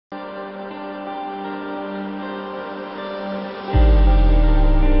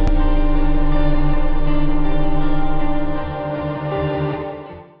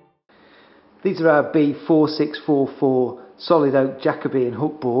These are our B4644 solid oak Jacobean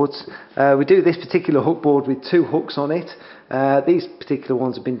hook boards. We do this particular hook board with 2 hooks on it. These particular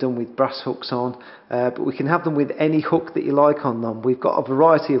ones have been done with brass hooks on, but we can have them with any hook that you like on them. We've got a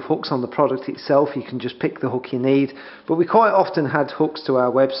variety of hooks on the product itself. You can just pick the hook you need, but we quite often add hooks to our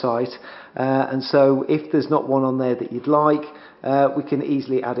website, and so if there's not one on there that you'd like, we can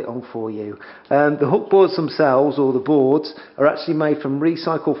easily add it on for you. The hook boards themselves, or the boards, are actually made from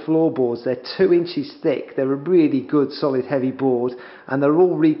recycled floorboards. They're 2 inches thick. They're a really good solid heavy board, and they're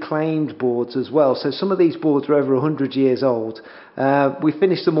all reclaimed boards as well. So some of these boards are over 100 years old. We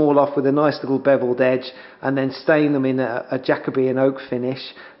finished them all off with a nice little beveled edge and then stain them in a Jacobean Oak finish,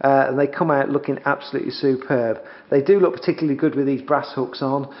 and they come out looking absolutely superb. They do look particularly good with these brass hooks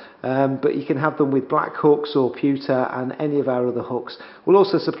on, but you can have them with black hooks or pewter and any of our other hooks. We'll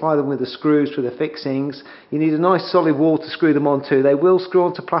also supply them with the screws for the fixings. You need a nice solid wall to screw them onto. They will screw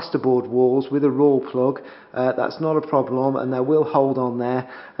onto plasterboard walls with a raw plug. That's not a problem, and they will hold on there,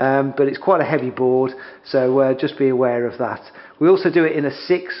 but it's quite a heavy board, so just be aware of that. We also do it in a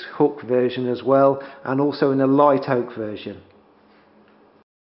 6 hook version as well, and also in a light oak version.